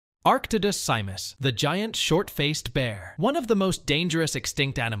Arctodus simus, the giant short-faced bear. One of the most dangerous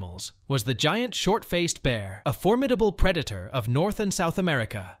extinct animals was the giant short-faced bear, a formidable predator of North and South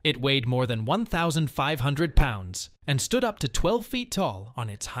America. It weighed more than 1,500 pounds and stood up to 12 feet tall on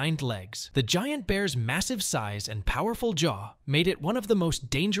its hind legs. The giant bear's massive size and powerful jaw made it one of the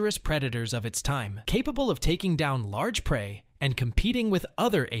most dangerous predators of its time, capable of taking down large prey and competing with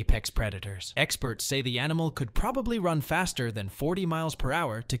other apex predators. Experts say the animal could probably run faster than 40 miles per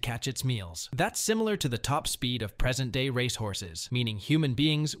hour to catch its meals. That's similar to the top speed of present-day racehorses, meaning human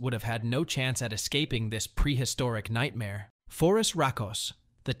beings would have had no chance at escaping this prehistoric nightmare. Phorusrhacos.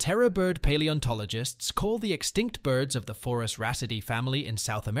 The terror bird paleontologists call the extinct birds of the Phorusrhacidae family in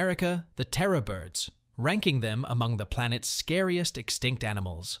South America the terror birds, ranking them among the planet's scariest extinct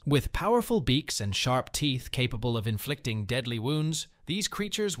animals. With powerful beaks and sharp teeth capable of inflicting deadly wounds, these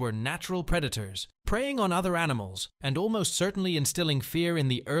creatures were natural predators, preying on other animals, and almost certainly instilling fear in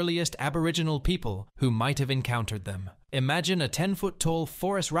the earliest aboriginal people who might have encountered them. Imagine a 10-foot-tall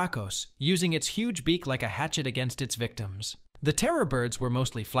Phorusrhacos using its huge beak like a hatchet against its victims. The terror birds were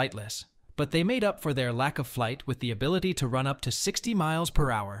mostly flightless, but they made up for their lack of flight with the ability to run up to 60 miles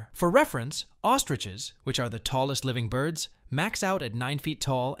per hour. For reference, ostriches, which are the tallest living birds, max out at 9 feet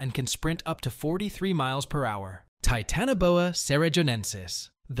tall and can sprint up to 43 miles per hour. Titanoboa cerrejonensis,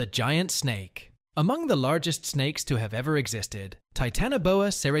 the giant snake. Among the largest snakes to have ever existed, Titanoboa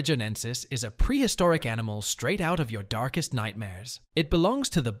cerrejonensis is a prehistoric animal straight out of your darkest nightmares. It belongs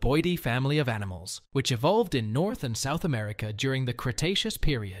to the Boidae family of animals, which evolved in North and South America during the Cretaceous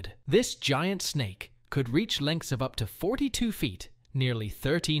period. This giant snake could reach lengths of up to 42 feet, nearly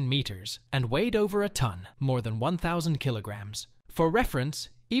 13 meters, and weighed over a ton, more than 1,000 kilograms. For reference,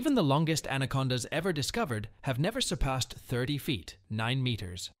 even the longest anacondas ever discovered have never surpassed 30 feet, 9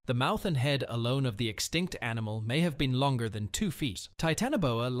 meters. The mouth and head alone of the extinct animal may have been longer than 2 feet.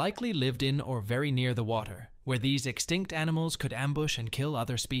 Titanoboa likely lived in or very near the water, where these extinct animals could ambush and kill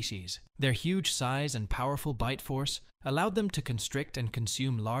other species. Their huge size and powerful bite force allowed them to constrict and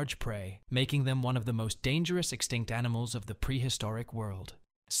consume large prey, making them one of the most dangerous extinct animals of the prehistoric world.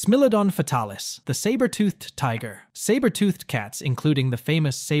 Smilodon fatalis, the saber-toothed tiger. Saber-toothed cats, including the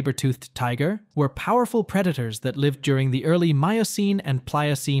famous saber-toothed tiger, were powerful predators that lived during the early Miocene and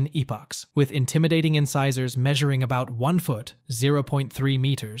Pliocene epochs, with intimidating incisors measuring about 1 foot, 0.3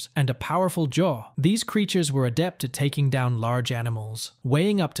 meters, and a powerful jaw. These creatures were adept at taking down large animals.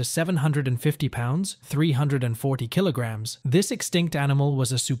 Weighing up to 750 pounds, 340 kilograms, this extinct animal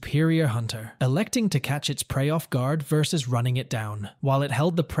was a superior hunter, electing to catch its prey off guard versus running it down. While it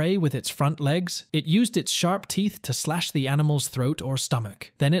held the prey with its front legs, it used its sharp teeth to slash the animal's throat or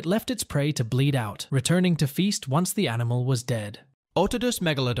stomach. Then it left its prey to bleed out, returning to feast once the animal was dead. Otodus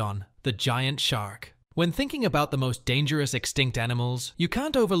megalodon, the giant shark. When thinking about the most dangerous extinct animals, you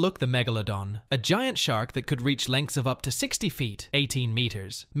can't overlook the megalodon, a giant shark that could reach lengths of up to 60 feet, 18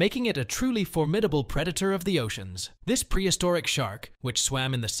 meters, making it a truly formidable predator of the oceans. This prehistoric shark, which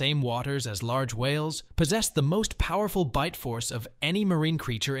swam in the same waters as large whales, possessed the most powerful bite force of any marine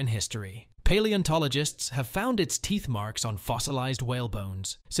creature in history. Paleontologists have found its teeth marks on fossilized whale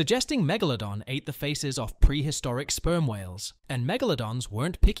bones, suggesting Megalodon ate the faces of prehistoric sperm whales. And megalodons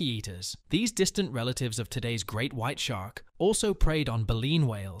weren't picky eaters. These distant relatives of today's great white shark also preyed on baleen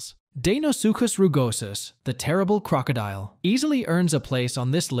whales. Deinosuchus rugosus, the terrible crocodile, easily earns a place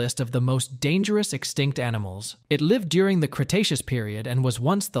on this list of the most dangerous extinct animals. It lived during the Cretaceous period and was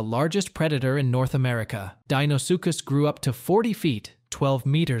once the largest predator in North America. Deinosuchus grew up to 40 feet, 12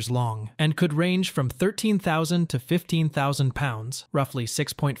 meters long, and could range from 13,000 to 15,000 pounds, roughly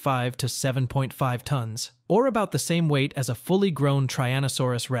 6.5 to 7.5 tons, or about the same weight as a fully grown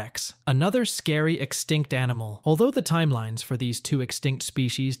Tyrannosaurus rex, another scary extinct animal. Although the timelines for these two extinct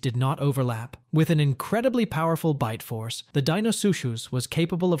species did not overlap, with an incredibly powerful bite force, the Deinosuchus was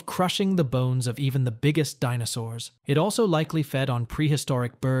capable of crushing the bones of even the biggest dinosaurs. It also likely fed on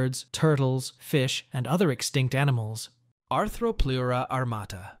prehistoric birds, turtles, fish, and other extinct animals. Arthropleura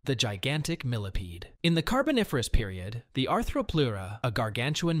armata, the gigantic millipede. In the Carboniferous period, the Arthropleura, a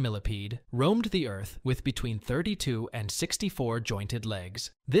gargantuan millipede, roamed the earth with between 32 and 64 jointed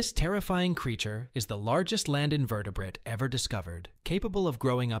legs. This terrifying creature is the largest land invertebrate ever discovered, capable of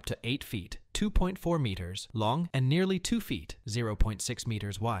growing up to 8 feet, 2.4 meters long, and nearly 2 feet, 0.6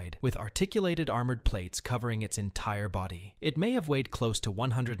 meters wide, with articulated armored plates covering its entire body. It may have weighed close to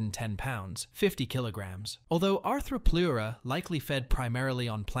 110 pounds, 50 kilograms. Although Arthropleura likely fed primarily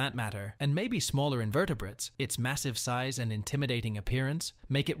on plant matter and maybe smaller invertebrates, its massive size and intimidating appearance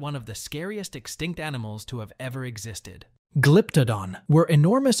make it one of the scariest extinct animals to have ever existed. Glyptodon were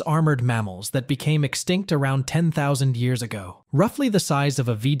enormous armored mammals that became extinct around 10,000 years ago. Roughly the size of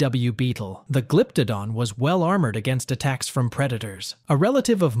a VW Beetle, the Glyptodon was well armored against attacks from predators. A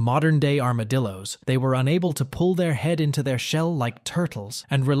relative of modern-day armadillos, they were unable to pull their head into their shell like turtles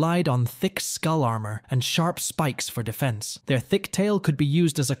and relied on thick skull armor and sharp spikes for defense. Their thick tail could be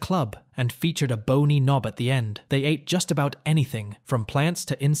used as a club and featured a bony knob at the end. They ate just about anything, from plants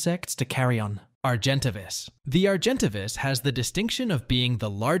to insects to carrion. Argentavis. The Argentavis has the distinction of being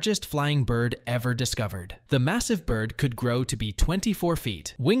the largest flying bird ever discovered. The massive bird could grow to be 24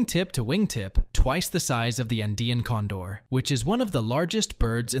 feet, wingtip to wingtip, twice the size of the Andean condor, which is one of the largest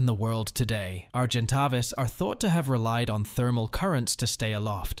birds in the world today. Argentavis are thought to have relied on thermal currents to stay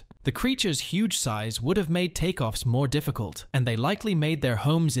aloft. The creature's huge size would have made takeoffs more difficult, and they likely made their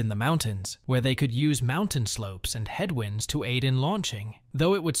homes in the mountains, where they could use mountain slopes and headwinds to aid in launching.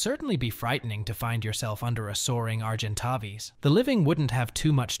 Though it would certainly be frightening to find yourself under a soaring Argentavis, the living wouldn't have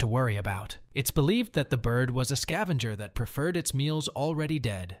too much to worry about. It's believed that the bird was a scavenger that preferred its meals already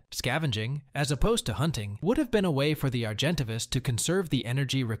dead. Scavenging, as opposed to hunting, would have been a way for the Argentavis to conserve the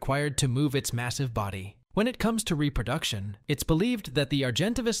energy required to move its massive body. When it comes to reproduction, it's believed that the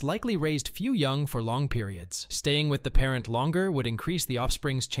Argentavis likely raised few young for long periods. Staying with the parent longer would increase the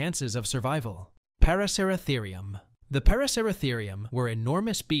offspring's chances of survival. Paraceratherium. The Paraceratherium were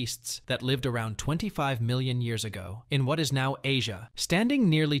enormous beasts that lived around 25 million years ago in what is now Asia. Standing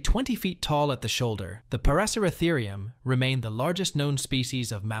nearly 20 feet tall at the shoulder, the Paraceratherium remain the largest known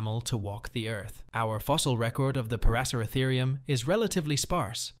species of mammal to walk the earth. Our fossil record of the Paraceratherium is relatively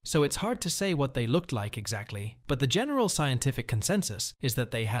sparse, so it's hard to say what they looked like exactly, but the general scientific consensus is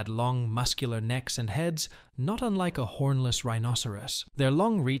that they had long, muscular necks and heads, not unlike a hornless rhinoceros. Their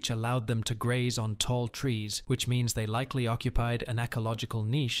long reach allowed them to graze on tall trees, which means they likely occupied an ecological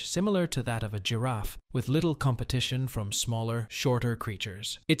niche similar to that of a giraffe, with little competition from smaller, shorter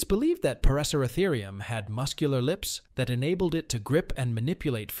creatures. It's believed that Paraceratherium had muscular lips that enabled it to grip and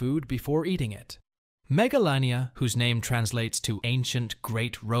manipulate food before eating it. Megalania, whose name translates to ancient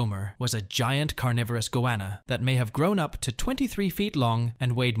great roamer, was a giant carnivorous goanna that may have grown up to 23 feet long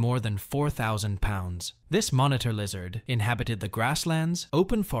and weighed more than 4,000 pounds. This monitor lizard inhabited the grasslands,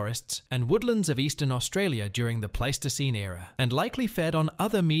 open forests, and woodlands of eastern Australia during the Pleistocene era, and likely fed on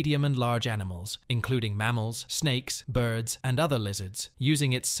other medium and large animals, including mammals, snakes, birds, and other lizards,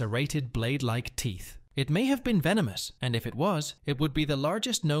 using its serrated blade-like teeth. It may have been venomous, and if it was, it would be the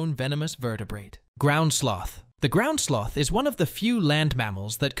largest known venomous vertebrate. Ground sloth. The ground sloth is one of the few land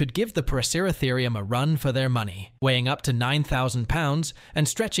mammals that could give the Paraceratherium a run for their money. Weighing up to 9,000 pounds and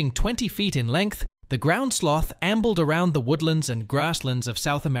stretching 20 feet in length, the ground sloth ambled around the woodlands and grasslands of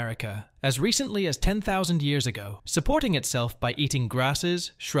South America as recently as 10,000 years ago, supporting itself by eating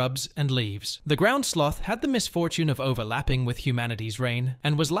grasses, shrubs, and leaves. The ground sloth had the misfortune of overlapping with humanity's reign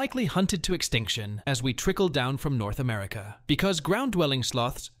and was likely hunted to extinction as we trickled down from North America. Because ground-dwelling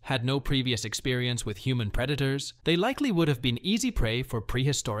sloths had no previous experience with human predators, they likely would have been easy prey for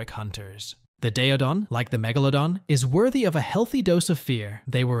prehistoric hunters. The Daeodon, like the megalodon, is worthy of a healthy dose of fear.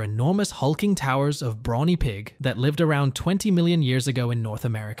 They were enormous hulking towers of brawny pig that lived around 20 million years ago in North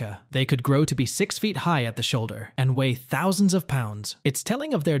America. They could grow to be 6 feet high at the shoulder and weigh thousands of pounds. It's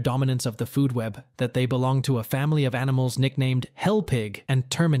telling of their dominance of the food web that they belong to a family of animals nicknamed hell pig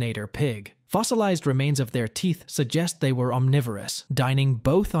and terminator pig. Fossilized remains of their teeth suggest they were omnivorous, dining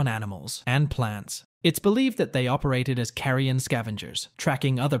both on animals and plants. It's believed that they operated as carrion scavengers,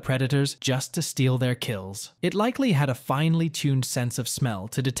 tracking other predators just to steal their kills. It likely had a finely tuned sense of smell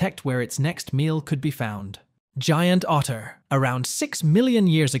to detect where its next meal could be found. Giant otter. Around 6 million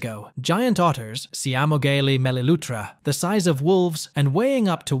years ago, giant otters, Siamogale melilutra, the size of wolves and weighing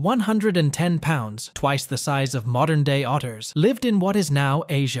up to 110 pounds, twice the size of modern-day otters, lived in what is now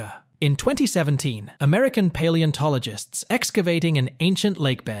Asia. In 2017, American paleontologists excavating an ancient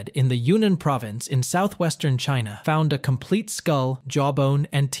lakebed in the Yunnan province in southwestern China found a complete skull, jawbone,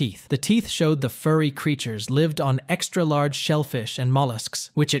 and teeth. The teeth showed the furry creatures lived on extra-large shellfish and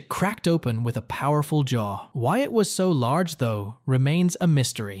mollusks, which it cracked open with a powerful jaw. Why it was so large, though, remains a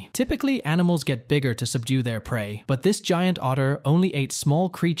mystery. Typically, animals get bigger to subdue their prey, but this giant otter only ate small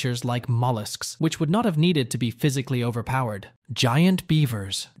creatures like mollusks, which would not have needed to be physically overpowered. Giant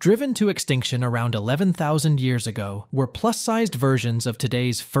beavers, driven to extinction around 11,000 years ago, were plus-sized versions of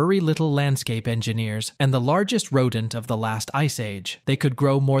today's furry little landscape engineers and the largest rodent of the last ice age. They could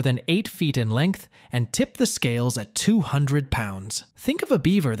grow more than 8 feet in length and tip the scales at 200 pounds. Think of a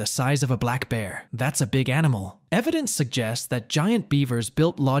beaver the size of a black bear. That's a big animal. Evidence suggests that giant beavers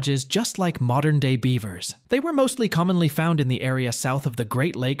built lodges just like modern-day beavers. They were mostly commonly found in the area south of the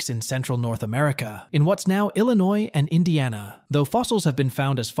Great Lakes in central North America, in what's now Illinois and Indiana, though fossils have been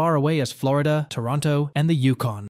found as far away as Florida, Toronto, and the Yukon.